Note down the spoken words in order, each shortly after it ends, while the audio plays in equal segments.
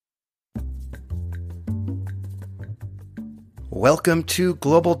Welcome to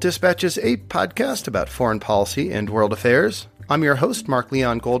Global Dispatches, a podcast about foreign policy and world affairs. I'm your host, Mark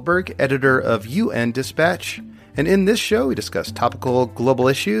Leon Goldberg, editor of UN Dispatch. And in this show, we discuss topical global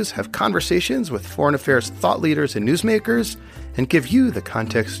issues, have conversations with foreign affairs thought leaders and newsmakers, and give you the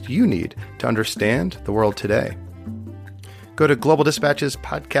context you need to understand the world today. Go to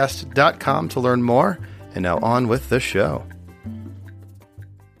globaldispatchespodcast.com to learn more. And now on with the show.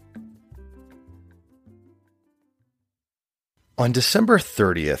 On December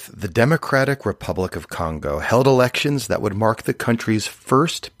 30th, the Democratic Republic of Congo held elections that would mark the country's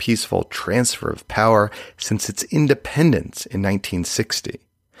first peaceful transfer of power since its independence in 1960.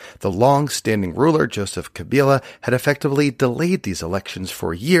 The long-standing ruler, Joseph Kabila, had effectively delayed these elections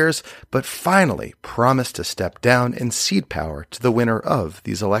for years, but finally promised to step down and cede power to the winner of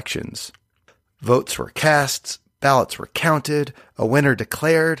these elections. Votes were cast, ballots were counted, a winner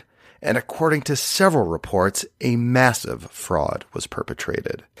declared, and according to several reports, a massive fraud was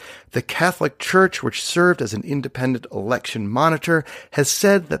perpetrated. The Catholic Church, which served as an independent election monitor, has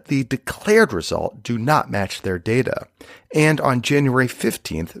said that the declared result do not match their data. And on January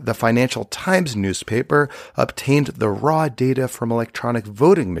 15th, the Financial Times newspaper obtained the raw data from electronic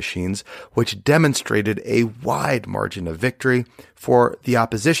voting machines, which demonstrated a wide margin of victory for the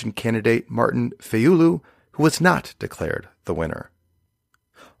opposition candidate Martin Fayulu, who was not declared the winner.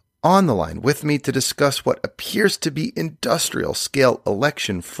 On the line with me to discuss what appears to be industrial-scale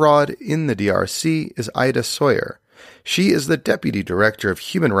election fraud in the DRC is Ida Sawyer. She is the Deputy Director of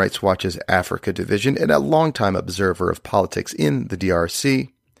Human Rights Watch's Africa Division and a longtime observer of politics in the DRC.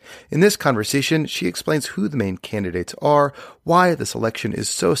 In this conversation, she explains who the main candidates are, why this election is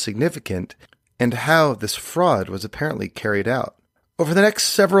so significant, and how this fraud was apparently carried out. Over the next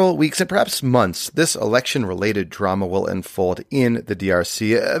several weeks and perhaps months, this election-related drama will unfold in the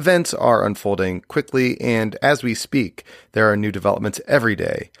DRC. Events are unfolding quickly, and as we speak, there are new developments every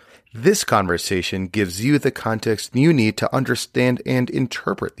day. This conversation gives you the context you need to understand and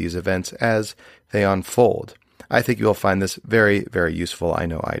interpret these events as they unfold. I think you'll find this very, very useful. I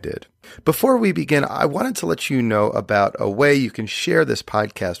know I did. Before we begin, I wanted to let you know about a way you can share this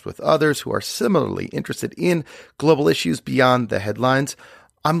podcast with others who are similarly interested in global issues beyond the headlines.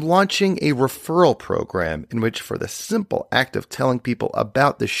 I'm launching a referral program in which, for the simple act of telling people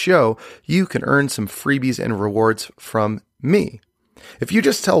about the show, you can earn some freebies and rewards from me. If you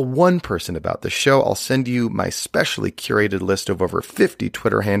just tell one person about the show, I'll send you my specially curated list of over 50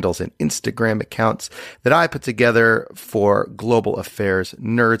 Twitter handles and Instagram accounts that I put together for global affairs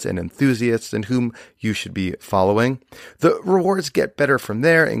nerds and enthusiasts and whom you should be following. The rewards get better from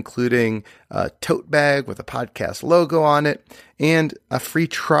there, including a tote bag with a podcast logo on it and a free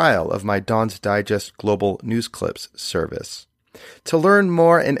trial of my Dawn's Digest Global News Clips service. To learn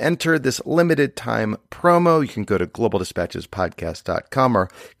more and enter this limited time promo, you can go to globaldispatchespodcast.com or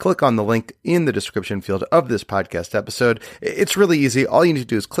click on the link in the description field of this podcast episode. It's really easy. All you need to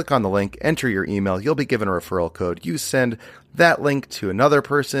do is click on the link, enter your email. You'll be given a referral code. You send that link to another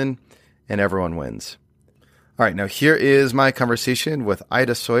person and everyone wins. All right, now here is my conversation with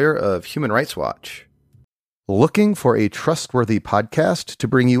Ida Sawyer of Human Rights Watch. Looking for a trustworthy podcast to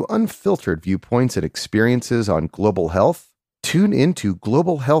bring you unfiltered viewpoints and experiences on global health? Tune into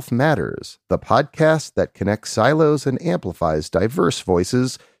Global Health Matters, the podcast that connects silos and amplifies diverse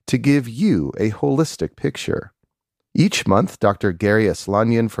voices to give you a holistic picture. Each month, Dr. Gary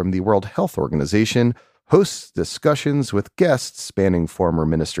Aslanyan from the World Health Organization hosts discussions with guests spanning former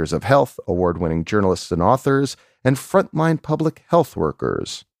ministers of health, award-winning journalists and authors, and frontline public health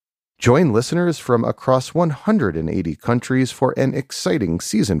workers. Join listeners from across 180 countries for an exciting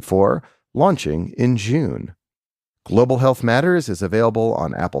Season 4, launching in June. Global Health Matters is available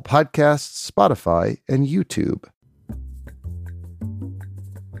on Apple Podcasts, Spotify, and YouTube.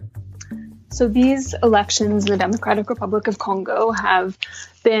 So these elections in the Democratic Republic of Congo have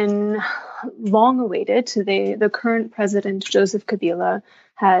been long awaited. The current president, Joseph Kabila,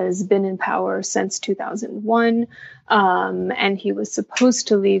 has been in power since 2001, and he was supposed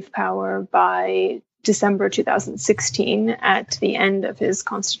to leave power by December 2016 at the end of his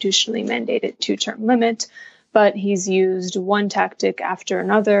constitutionally mandated two-term limit. But he's used one tactic after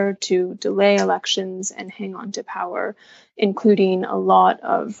another to delay elections and hang on to power, including a lot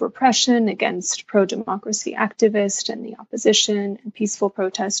of repression against pro-democracy activists and the opposition and peaceful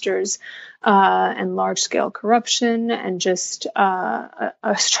protesters, and large-scale corruption, and just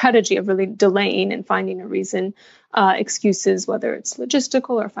a strategy of really delaying and finding a reason, excuses, whether it's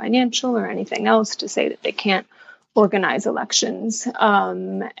logistical or financial or anything else, to say that they can't organize elections.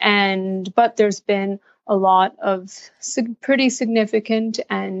 But there's been a lot of pretty significant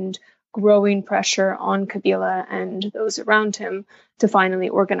and growing pressure on Kabila and those around him to finally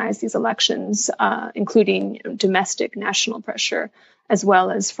organize these elections, including domestic national pressure, as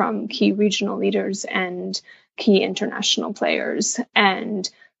well as from key regional leaders and key international players. And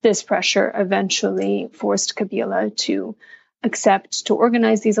this pressure eventually forced Kabila to accept to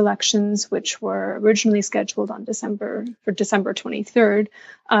organize these elections, which were originally scheduled on December 23rd,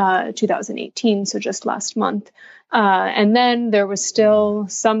 2018, so just last month. And then there was still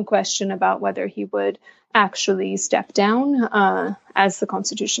some question about whether he would actually step down, as the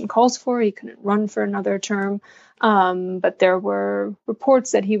Constitution calls for. He couldn't run for another term. But there were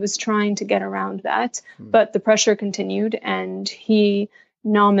reports that he was trying to get around that. But the pressure continued, and he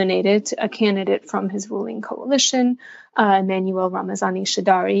nominated a candidate from his ruling coalition, Emmanuel Ramazani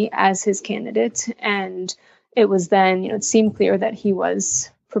Shadari, as his candidate. And it was then, it seemed clear that he was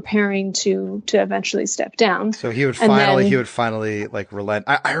preparing to eventually step down. So he would finally like relent.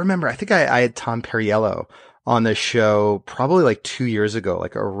 I remember, I think I had Tom Perriello on the show probably like 2 years ago,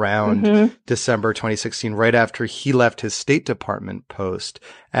 like around December 2016, right after he left his State Department post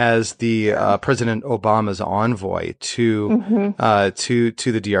as the President Obama's envoy to the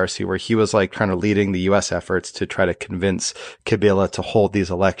DRC, where he was like kind of leading the U.S. efforts to try to convince Kabila to hold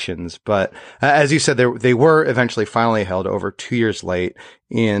these elections. But as you said, they were eventually finally held over 2 years late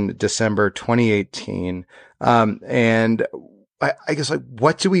in December 2018. And I guess, like,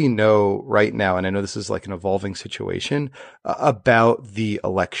 what do we know right now? And I know this is like an evolving situation about the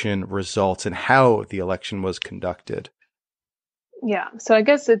election results and how the election was conducted. Yeah. So I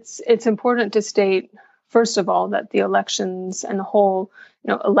guess it's important to state, first of all, that the elections and the whole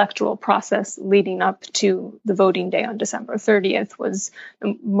electoral process leading up to the voting day on December 30th was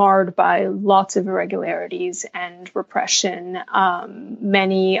marred by lots of irregularities and repression.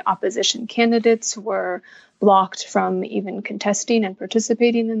 Many opposition candidates were blocked from even contesting and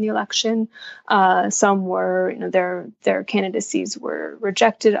participating in the election. Some were, their candidacies were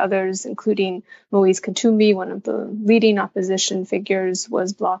rejected. Others, including Moise Katumbi, one of the leading opposition figures,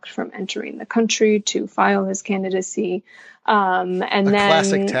 was blocked from entering the country to file his candidacy. And then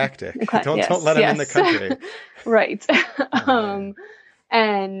classic tactic. Don't let him in the country. Right.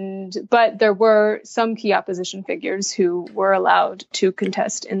 But there were some key opposition figures who were allowed to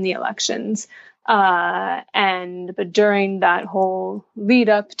contest in the elections. But during that whole lead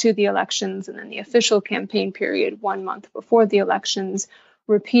up to the elections and then the official campaign period 1 month before the elections,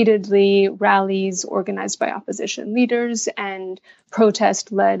 repeatedly rallies organized by opposition leaders and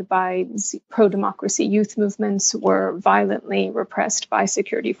protest led by pro-democracy youth movements were violently repressed by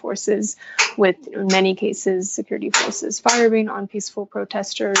security forces, with, in many cases, security forces firing on peaceful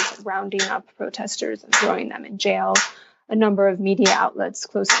protesters, rounding up protesters and throwing them in jail. A number of media outlets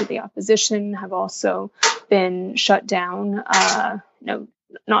close to the opposition have also been shut down,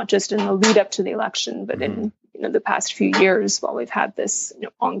 not just in the lead up to the election, but in the past few years while we've had this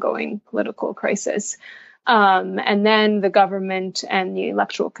ongoing political crisis. And then the government and the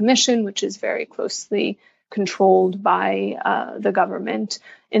Electoral Commission, which is very closely controlled by the government,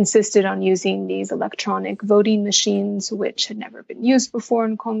 insisted on using these electronic voting machines, which had never been used before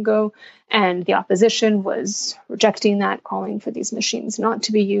in Congo. And the opposition was rejecting that, calling for these machines not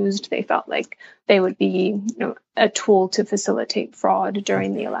to be used. They felt like they would be a tool to facilitate fraud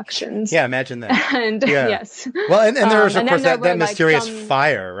during the elections. Yeah, imagine that. And yes. Well, and there was, of course, that mysterious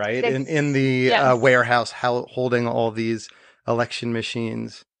fire, right, in the warehouse holding all these election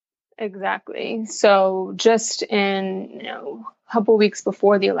machines. Exactly. So just in a couple weeks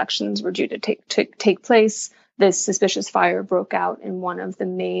before the elections were due to take place, this suspicious fire broke out in one of the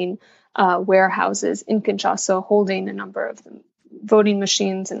main warehouses in Kinshasa, holding a number of the voting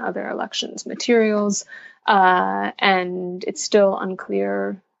machines and other elections materials. And it's still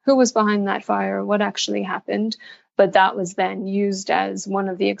unclear who was behind that fire, what actually happened. But that was then used as one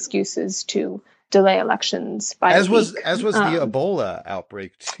of the excuses to delay elections by a week. As was the Ebola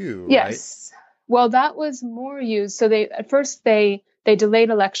outbreak too, yes. Right? Well, that was more used. So at first they delayed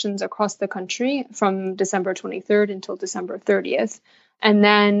elections across the country from December 23rd until December 30th. And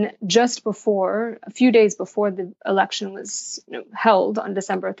then just before, a few days before the election was held on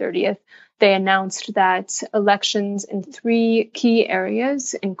December 30th, they announced that elections in 3 key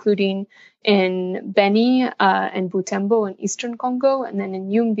areas, including in Beni and Butembo in eastern Congo, and then in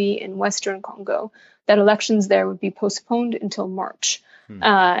Yumbi in western Congo, that elections there would be postponed until March.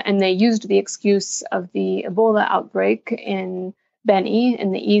 And they used the excuse of the Ebola outbreak in Beni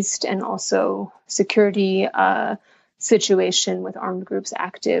in the east, and also security situation with armed groups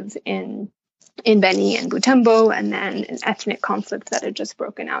active in Beni and Butembo, and then an ethnic conflict that had just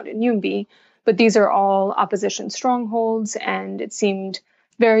broken out in Yumbi. But these are all opposition strongholds, and it seemed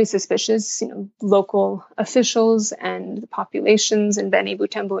very suspicious. Local officials and the populations in Beni,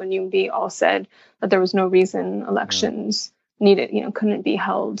 Butembo, and Yumbi all said that there was no reason elections couldn't be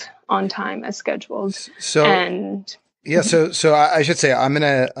held on time as scheduled. So I should say I'm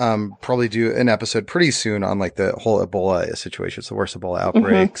gonna probably do an episode pretty soon on like the whole Ebola situation. It's the worst Ebola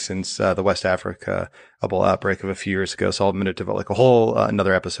outbreak since the West Africa Ebola outbreak of a few years ago. So I'm gonna devote like a whole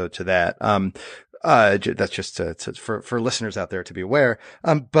another episode to that. That's just for listeners out there to be aware.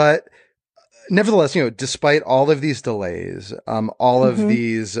 But nevertheless, despite all of these delays, all of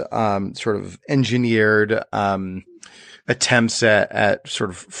these sort of engineered attempts at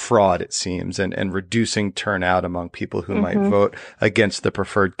sort of fraud, it seems, and reducing turnout among people who might vote against the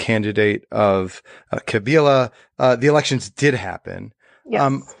preferred candidate of Kabila, the elections did happen.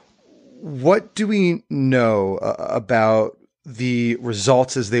 Yes. What do we know about the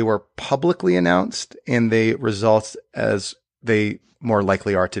results as they were publicly announced and the results as they more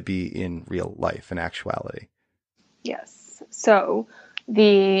likely are to be in real life, in actuality? Yes. So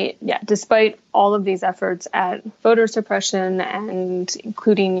despite all of these efforts at voter suppression and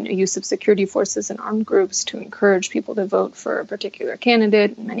including use of security forces and armed groups to encourage people to vote for a particular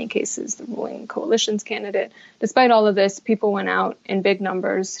candidate, in many cases the ruling coalition's candidate, despite all of this, people went out in big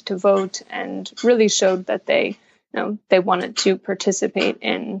numbers to vote and really showed that they wanted to participate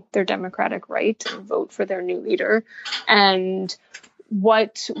in their democratic right and vote for their new leader. And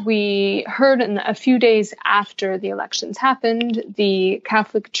what we heard in a few days after the elections happened, the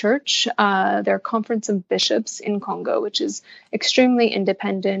Catholic Church, their Conference of Bishops in Congo, which is extremely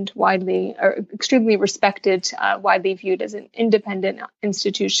independent, extremely respected, widely viewed as an independent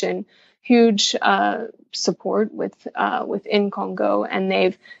institution, huge support within Congo, and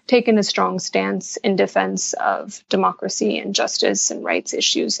they've taken a strong stance in defense of democracy and justice and rights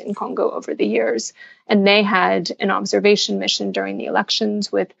issues in Congo over the years. And they had an observation mission during the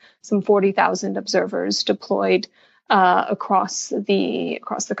elections with some 40,000 observers deployed across the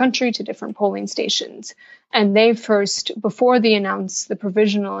country to different polling stations. And they first, before the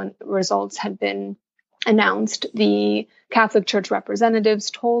provisional results had been announced, the Catholic Church representatives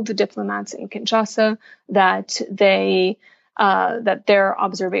told the diplomats in Kinshasa that that their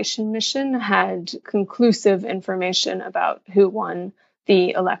observation mission had conclusive information about who won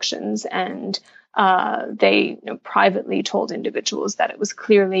the elections, and they privately told individuals that it was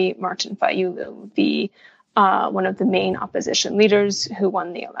clearly Martin Fayulu, the one of the main opposition leaders, who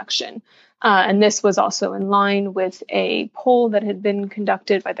won the election. And this was also in line with a poll that had been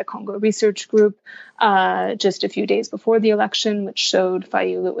conducted by the Congo Research Group just a few days before the election, which showed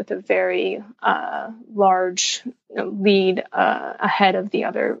Fayulu with a very large lead ahead of the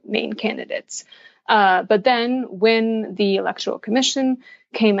other main candidates. But then when the Electoral Commission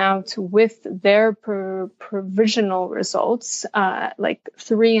came out with their provisional results, like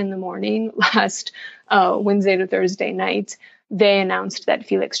 3 a.m. last Wednesday to Thursday night, they announced that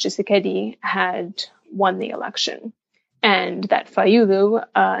Felix Tshisekedi had won the election, and that Fayulu,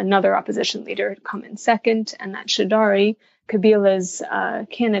 another opposition leader, had come in second, and that Shadari, Kabila's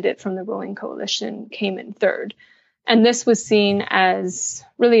candidate from the ruling coalition, came in third. And this was seen as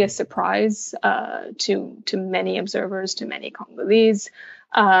really a surprise to many observers, to many Congolese.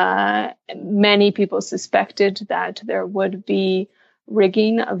 Many people suspected that there would be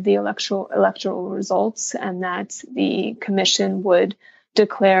rigging of the electoral results, and that the commission would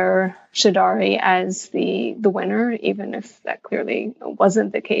declare Shadari as the winner, even if that clearly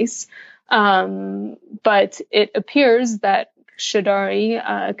wasn't the case. But it appears that Shadari,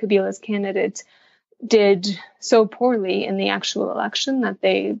 Kabila's candidate, did so poorly in the actual election that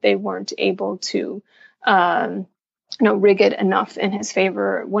they weren't able to rig it enough in his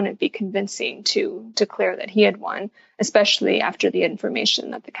favor. It wouldn't be convincing to declare that he had won, especially after the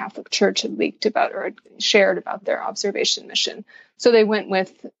information that the Catholic Church had leaked about or had shared about their observation mission. So they went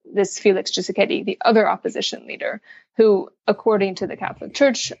with this Felix Tshisekedi, the other opposition leader, who, according to the Catholic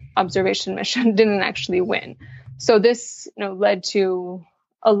Church observation mission, didn't actually win. So this led to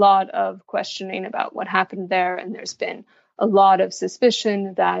a lot of questioning about what happened there, and there's been a lot of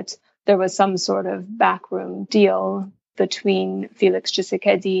suspicion that there was some sort of backroom deal between Felix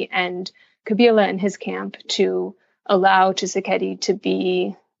Tshisekedi and Kabila and his camp to allow Tshisekedi to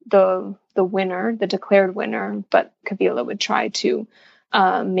be the winner, the declared winner, but Kabila would try to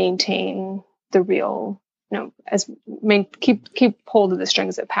maintain the real keep hold of the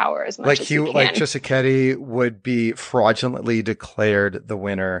strings of power as much as he can. Like Tshisekedi would be fraudulently declared the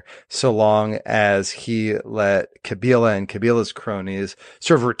winner so long as he let Kabila and Kabila's cronies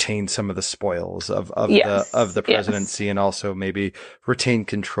sort of retain some of the spoils of the presidency, and also maybe retain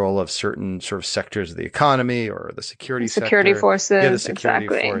control of certain sort of sectors of the economy or the security forces. Yeah, the security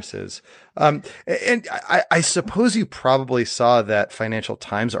forces. And I suppose you probably saw that Financial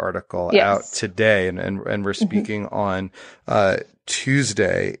Times article out today, and we're speaking on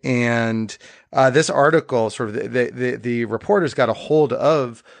Tuesday. And this article, sort of the reporters got a hold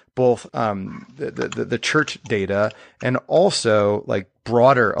of both the church data and also like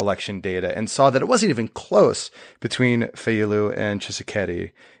broader election data, and saw that it wasn't even close between Fayulu and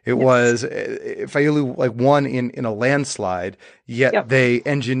Tshisekedi. It was Fayulu like won in a landslide, yet they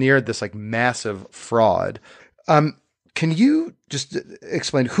engineered this like massive fraud. Can you just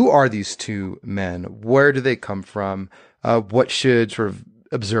explain, who are these two men? Where do they come from? What should sort of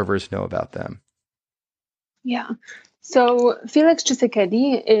observers know about them? Yeah. So Felix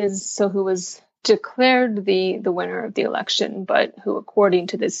Tshisekedi who was declared the winner of the election, but who, according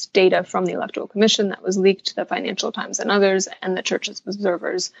to this data from the Electoral Commission that was leaked to the Financial Times and others, and the church's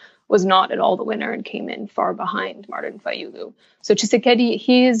observers, was not at all the winner and came in far behind Martin Fayulu. So Tshisekedi,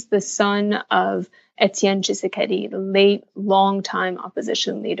 he is the son of Etienne Tshisekedi, the late, long-time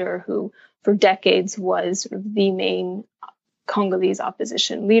opposition leader who, for decades, was sort of the main Congolese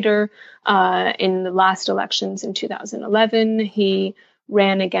opposition leader. In the last elections in 2011, he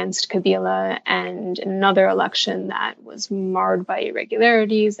ran against Kabila, and in another election that was marred by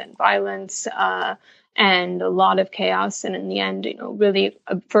irregularities and violence and a lot of chaos. And in the end, really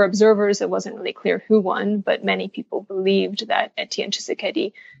for observers, it wasn't really clear who won, but many people believed that Etienne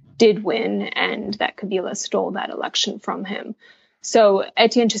Tshisekedi did win and that Kabila stole that election from him. So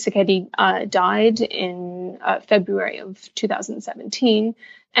Etienne Tshisekedi died in February of 2017,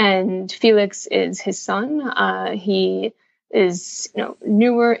 and Felix is his son. He is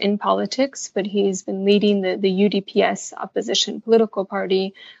newer in politics, but he's been leading the UDPS opposition political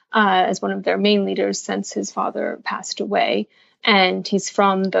party as one of their main leaders since his father passed away. And he's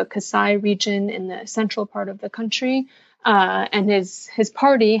from the Kasai region in the central part of the country. And his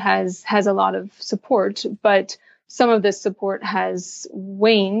party has a lot of support, but some of this support has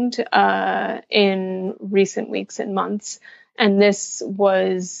waned in recent weeks and months. And this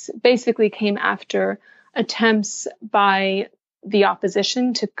came after attempts by the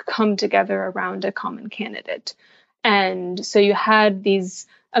opposition to come together around a common candidate. And so you had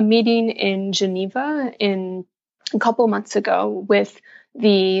a meeting in Geneva a couple months ago with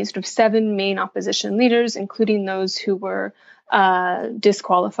the sort of 7 main opposition leaders, including those who were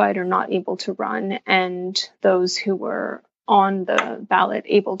disqualified or not able to run, and those who were on the ballot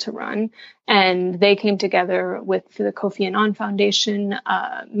able to run. And they came together with the Kofi Annan Foundation,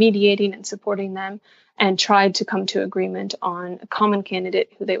 mediating and supporting them, and tried to come to agreement on a common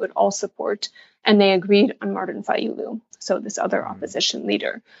candidate who they would all support. And they agreed on Martin Fayulu, so this other opposition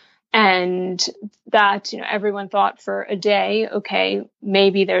leader. And that, everyone thought for a day, okay,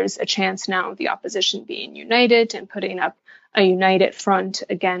 maybe there's a chance now of the opposition being united and putting up a united front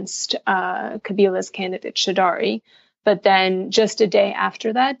against Kabila's candidate Shadari. But then just a day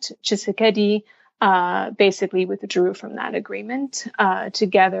after that, Tshisekedi basically withdrew from that agreement,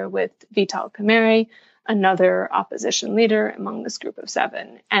 together with Vital Kamerhe, another opposition leader among this group of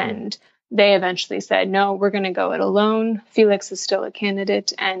 7. And they eventually said, no, we're going to go it alone. Felix is still a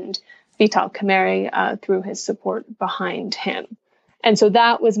candidate, and Vital Kamerhe threw his support behind him. And so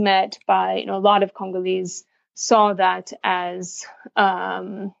that was met by, a lot of Congolese saw that as,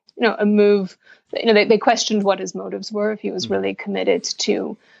 a move. They questioned what his motives were, if he was really committed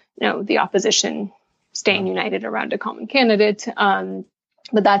to, the opposition staying united around a common candidate.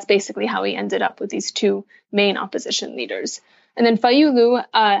 But that's basically how he ended up with these 2 main opposition leaders. And then Fayulu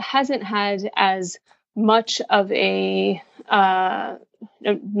hasn't had as much of a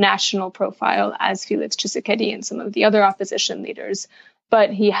national profile as Felix Tshisekedi and some of the other opposition leaders,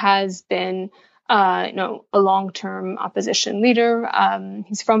 but he has been a long-term opposition leader.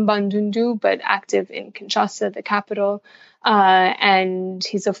 He's from Bandundu, but active in Kinshasa, the capital, and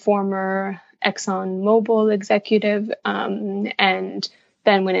he's a former ExxonMobil executive, and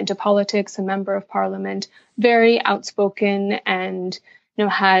then went into politics, a member of parliament, very outspoken, and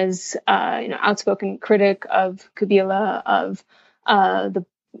has outspoken critic of Kabila, of the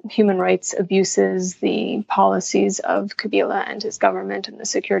human rights abuses, the policies of Kabila and his government and the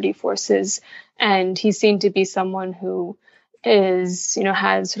security forces. And he seemed to be someone who has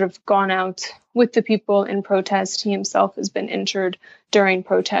sort of gone out with the people in protest. He himself has been injured during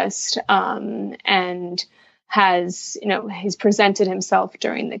protest, and has, he's presented himself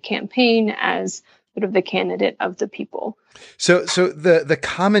during the campaign as sort of the candidate of the people. So the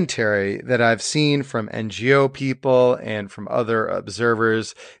commentary that I've seen from NGO people and from other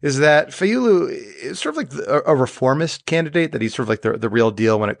observers is that Fayulu is sort of like a reformist candidate, that he's sort of like the real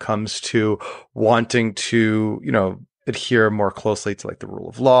deal when it comes to wanting to, adhere more closely to like the rule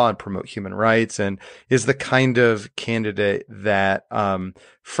of law and promote human rights, and is the kind of candidate that,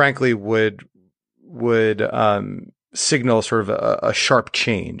 frankly would signal sort of a sharp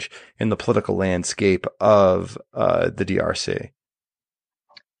change in the political landscape of the DRC.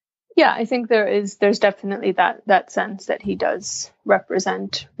 Yeah, I think there's definitely that sense that he does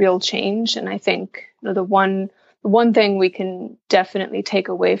represent real change, and I think the one thing we can definitely take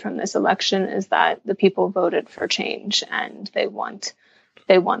away from this election is that the people voted for change, and they want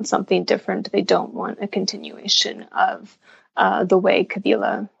something different. They don't want a continuation of the way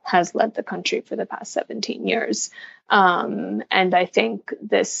Kabila has led the country for the past 17 years. And I think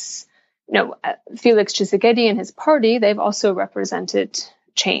this, Felix Tshisekedi and his party, they've also represented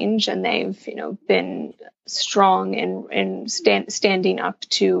change, and they've, been strong in standing up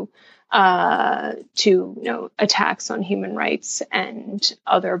to attacks on human rights and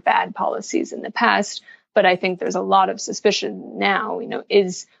other bad policies in the past. But I think there's a lot of suspicion now,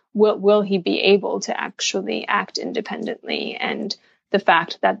 will he be able to actually act independently? And the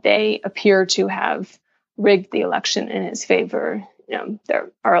fact that they appear to have rigged the election in his favor,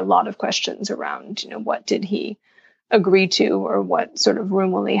 there are a lot of questions around, what did he agree to, or what sort of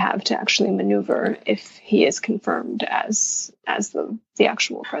room will he have to actually maneuver if he is confirmed as the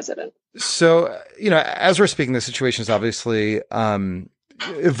actual president? So, as we're speaking, the situation is obviously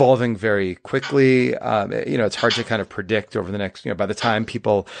evolving very quickly. It's hard to kind of predict over the next, by the time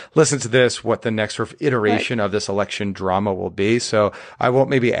people listen to this, what the next sort of iteration of this election drama will be. So I won't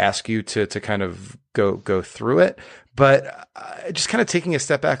maybe ask you to kind of go through it, but just kind of taking a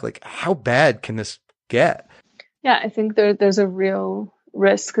step back, like, how bad can this get? Yeah, I think there's a real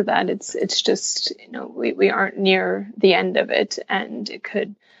risk that it's just, we aren't near the end of it, and it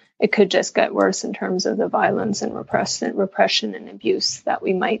could just get worse in terms of the violence and repression and abuse that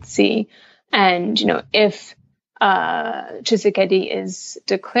we might see. And, if Tshisekedi is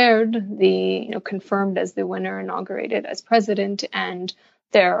declared confirmed as the winner, inaugurated as president, and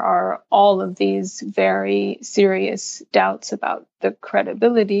there are all of these very serious doubts about the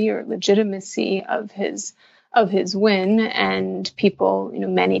credibility or legitimacy of his win, and people,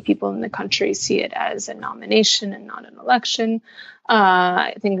 many people in the country see it as a nomination and not an election.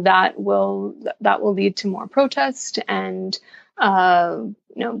 I think that will lead to more protest, and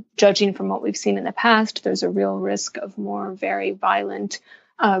judging from what we've seen in the past, there's a real risk of more very violent,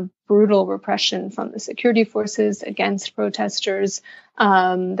 brutal repression from the security forces against protesters.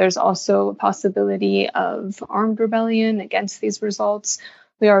 There's also a possibility of armed rebellion against these results.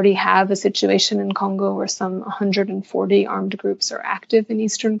 We already have a situation in Congo where some 140 armed groups are active in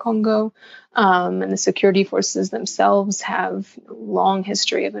Eastern Congo, and the security forces themselves have a long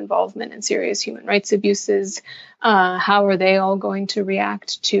history of involvement in serious human rights abuses. How are they all going to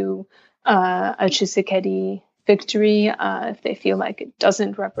react to a Tshisekedi victory if they feel like it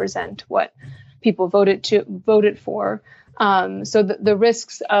doesn't represent what people voted for? So the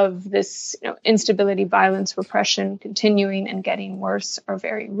risks of this, instability, violence, repression continuing and getting worse are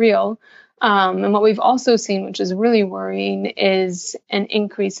very real. And what we've also seen, which is really worrying, is an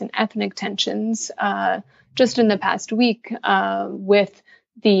increase in ethnic tensions just in the past week with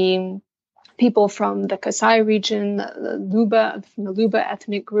the people from the Kasai region, the Luba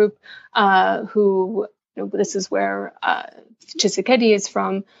ethnic group, who, this is where Tshisekedi is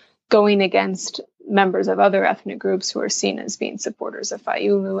from, going against members of other ethnic groups who are seen as being supporters of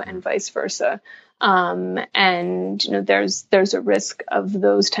Fayulu, and vice versa. And there's a risk of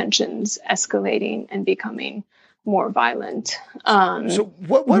those tensions escalating and becoming more violent. So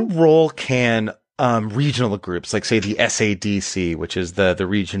what role can regional groups, like say the SADC, which is the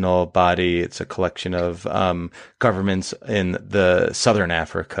regional body, it's a collection of governments in the Southern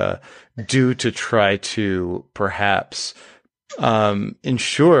Africa, do to try to perhaps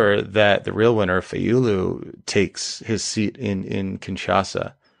ensure that the real winner, Fayulu, takes his seat in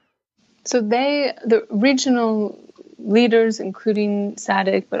Kinshasa? So the regional leaders, including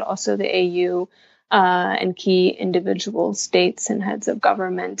SADC, but also the AU, and key individual states and heads of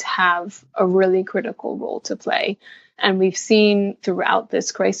government, have a really critical role to play. And we've seen throughout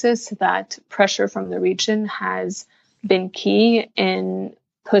this crisis that pressure from the region has been key in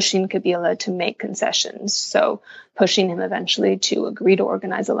pushing Kabila to make concessions. So pushing him eventually to agree to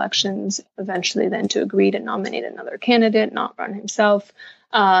organize elections, eventually then to agree to nominate another candidate, not run himself.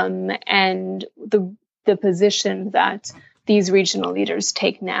 And the position that these regional leaders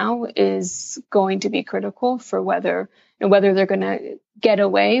take now is going to be critical for whether they're going to get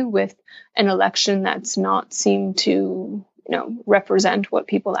away with an election that's not seemed to represent what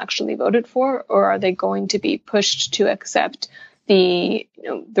people actually voted for, or are they going to be pushed to accept the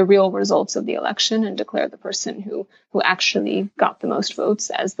real results of the election and declare the person who actually got the most votes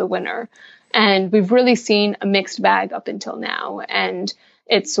as the winner. And we've really seen a mixed bag up until now, and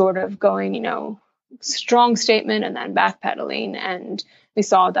it's sort of going, strong statement and then backpedaling. And we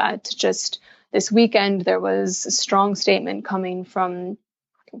saw that just this weekend, there was a strong statement coming from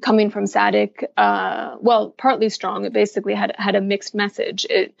SADC. Partly strong. It basically had a mixed message.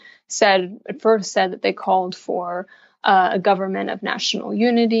 It first said that they called for a government of national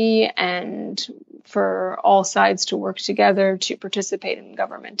unity and for all sides to work together to participate in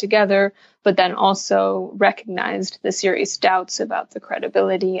government together, but then also recognized the serious doubts about the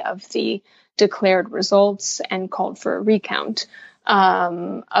credibility of the declared results and called for a recount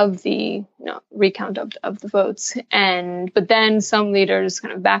of the votes. But then some leaders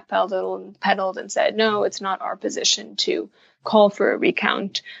kind of backpedaled and said, no, it's not our position to call for a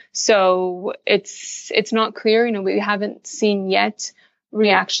recount. So it's not clear. We haven't seen yet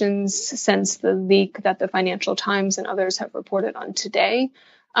reactions since the leak that the Financial Times and others have reported on today.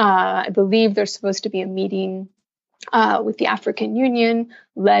 I believe there's supposed to be a meeting with the African Union,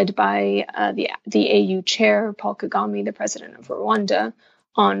 led by the AU chair, Paul Kagame, the president of Rwanda,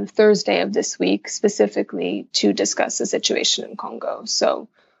 on Thursday of this week, specifically to discuss the situation in Congo. So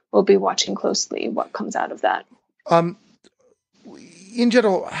we'll be watching closely what comes out of that. In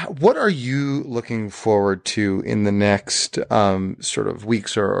general, what are you looking forward to in the next sort of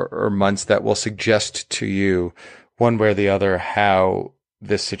weeks or months that will suggest to you, one way or the other, how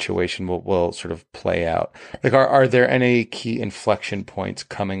this situation will sort of play out? Like, are there any key inflection points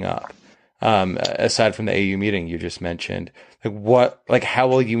coming up, aside from the AU meeting you just mentioned? How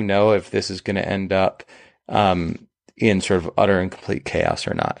will you know if this is going to end up in sort of utter and complete chaos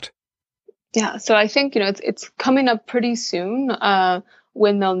or not? Yeah, so I think it's coming up pretty soon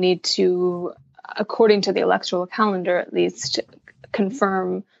when they'll need to, according to the electoral calendar at least,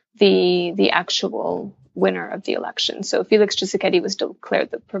 confirm the actual winner of the election. So Felix Tshisekedi was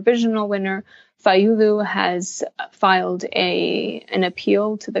declared the provisional winner. Fayulu has filed an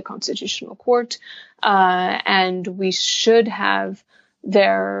appeal to the Constitutional Court, and we should have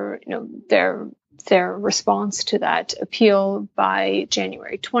their response to that appeal by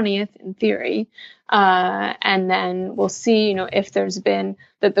January 20th, in theory. And then we'll see, if there's been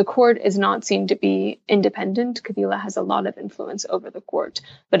that the court is not seen to be independent. Kabila has a lot of influence over the court.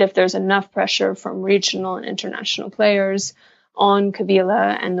 But if there's enough pressure from regional and international players on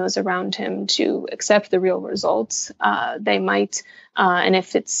Kabila and those around him to accept the real results, they might. And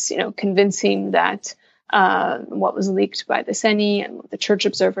if it's, convincing that what was leaked by the CENI and what the church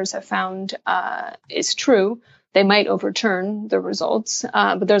observers have found is true, they might overturn the results.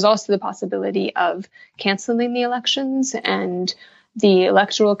 But there's also the possibility of canceling the elections. And the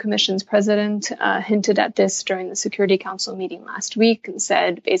Electoral Commission's president hinted at this during the Security Council meeting last week and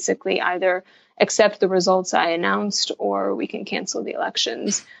said, basically, either accept the results I announced or we can cancel the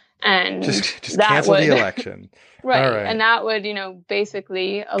elections. And just cancel the election. Right. And that would,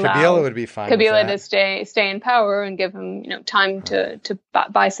 basically allow Kabila would be fine Kabila to stay in power and give him, time to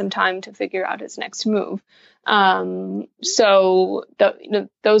buy some time to figure out his next move. So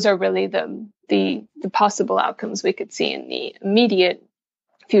those are really the possible outcomes we could see in the immediate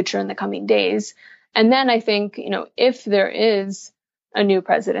future in the coming days. And then I think, if there is a new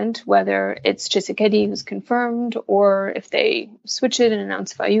president, whether it's Tshisekedi who's confirmed, or if they switch it and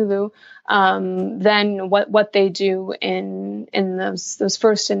announce Fayulu, then what they do in those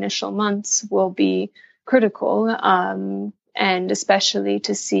first initial months will be critical, and especially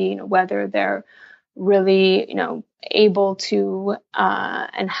to see whether they're really able to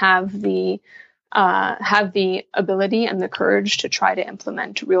and have the ability and the courage to try to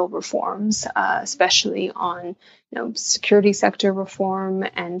implement real reforms, especially on security sector reform,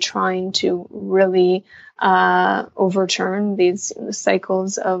 and trying to really overturn these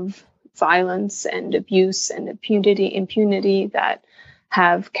cycles of violence and abuse and impunity that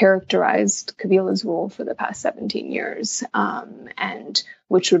have characterized Kabila's rule for the past 17 years, and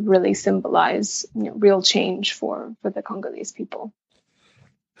which would really symbolize real change for the Congolese people.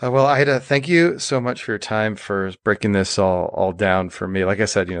 Well, Ida, thank you so much for your time, for breaking this all down for me. Like I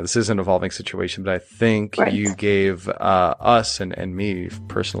said, this is an evolving situation, but I think you gave us and me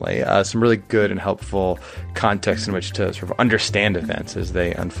personally some really good and helpful context in which to sort of understand events as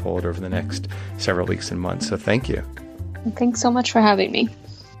they unfold over the next several weeks and months. So thank you. Thanks so much for having me.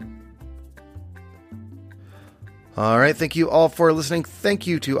 All right. Thank you all for listening. Thank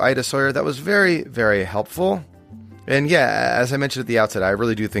you to Ida Sawyer. That was very, very helpful. And yeah, as I mentioned at the outset, I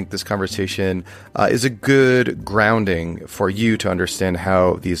really do think this conversation is a good grounding for you to understand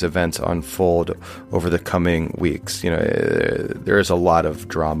how these events unfold over the coming weeks. There is a lot of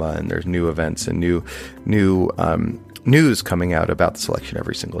drama, and there's new events and new news coming out about this election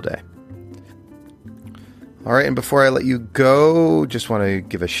every single day. All right, and before I let you go, just want to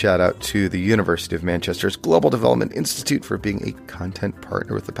give a shout out to the University of Manchester's Global Development Institute for being a content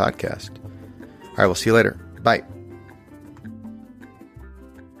partner with the podcast. All right, we'll see you later. Bye.